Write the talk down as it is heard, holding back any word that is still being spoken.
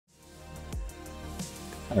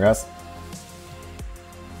Hi guys.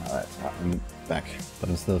 Alright, I'm back, but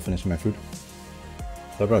I'm still finishing my food.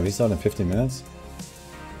 So bro, we start in 15 minutes.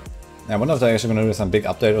 Yeah, I wonder if they're actually gonna do some big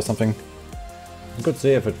update or something. You could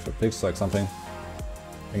see if it fixes like something.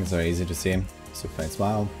 I think it's very easy to see. Super faint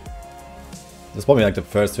smile. That's probably like the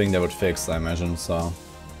first thing they would fix, I imagine, so.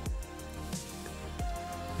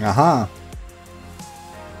 Aha!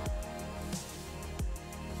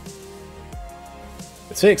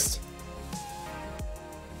 It's fixed!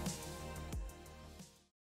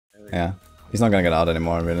 Yeah, he's not gonna get out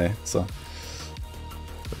anymore, really, so.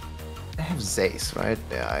 I have Zace, right?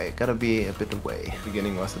 Yeah, I gotta be a bit away. The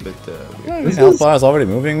beginning was a bit Yeah, the health bar is already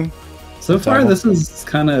moving. So far, this is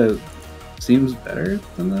kind of seems better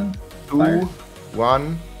than the 2, fire.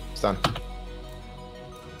 1, stun.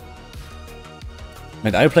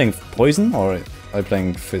 Wait, are you playing poison or are you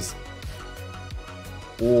playing fizz?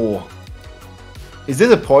 Oh. Is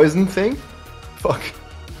this a poison thing? Fuck.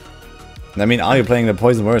 I mean, are you playing the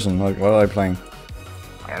poison version? Like, what are you playing?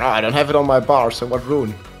 I don't know, I don't have it on my bar, so what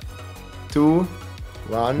rune? 2,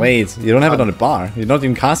 1. Wait, you don't have it on the bar? You're not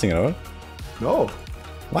even casting it, right? No.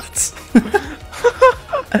 What?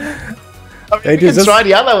 I mean, Wait, you can try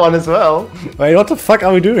the other one as well. Wait, what the fuck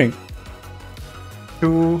are we doing?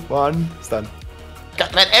 2, 1, stun.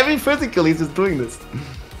 God man, every physical he's just doing this.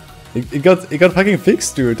 It got fucking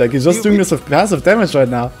fixed, dude. Like, he's just doing this with passive damage right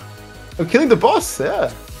now. I'm killing the boss, yeah.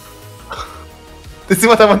 This is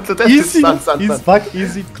what I want to test. Easy, Stun, stun, he's stun. fuck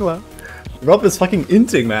easy club. Rob is fucking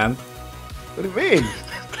inting, man. What do you mean?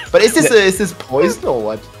 But is this poison or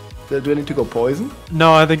what? Do I need to go poison?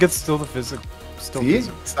 No, I think it's still the physical. Still See?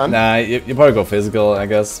 physical. Stun? Nah, you probably go physical, I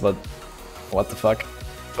guess, but what the fuck?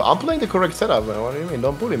 So I'm playing the correct setup, man. What do you mean?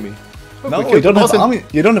 Don't bully me. Look, No, we you killed don't the have boss army.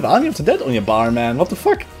 You don't have Army of the Dead on your bar, man. What the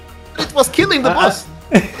fuck? It was killing the boss.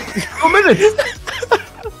 2 minutes.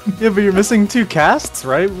 Yeah, but you're missing 2 casts,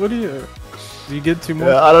 right? What do you? Do you get 2 more?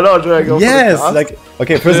 Yeah, I don't know. Do I go Yes, for the like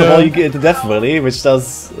okay. First of all, you get the Death Valley, which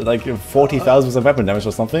does like 40,000% weapon damage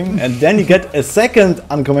or something, and then you get a second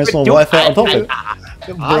unconventional warfare on top of it.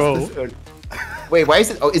 Bro. Wait, why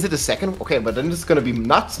is it? Oh, is it the second? Okay, but then it's gonna be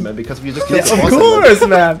nuts, man, because we just killed Yeah, the of boss. course,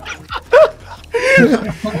 man.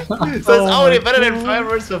 So it's already better than 5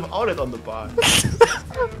 words without it on the bar.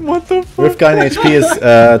 What the fuck? With guy HP is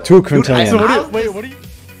 2 quintillion. So what do you?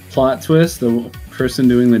 Plot twist: the person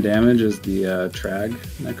doing the damage is the Trag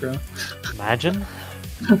Necro. Imagine.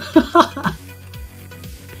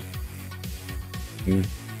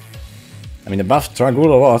 I mean, the buff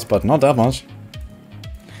Dragula was, but not that much.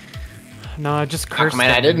 No, I just Fuck, cursed.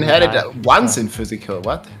 man, I didn't have it once in physical.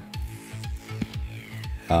 What?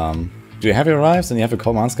 Do you have your Rives and you have a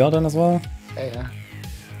Command Skeleton as well? Yeah.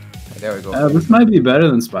 There we go. This might be better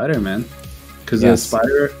than Spider, man. Because Yes.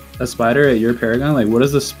 a spider at your Paragon, like, what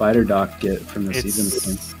does the Spider doc get from the season?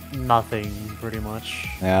 It's nothing, pretty much.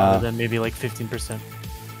 Yeah. Other than maybe like 15%.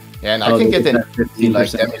 Yeah, and I can get an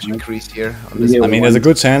like damage increase here on this. Yeah. I mean, there's a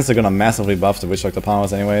good chance they're gonna massively buff the Witch Doctor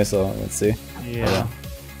powers anyway, so let's see. Yeah.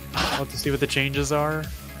 I'll have to see what the changes are.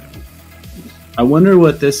 I wonder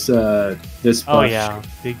what this buff. Oh yeah,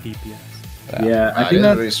 big DPS. Yeah, I It think is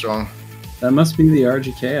that really strong. that must be the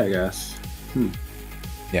RGK, I guess.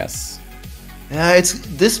 Yes. Yeah, it's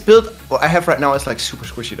this build. What I have right now is like super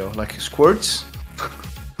squishy though, like squirts.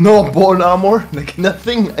 No bone armor, like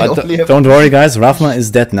nothing. I But only have. don't worry, guys. Rathma is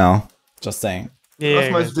dead now. Just saying. Yeah.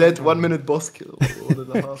 Rathma is dead. 1 minute boss kill.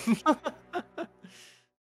 1.5.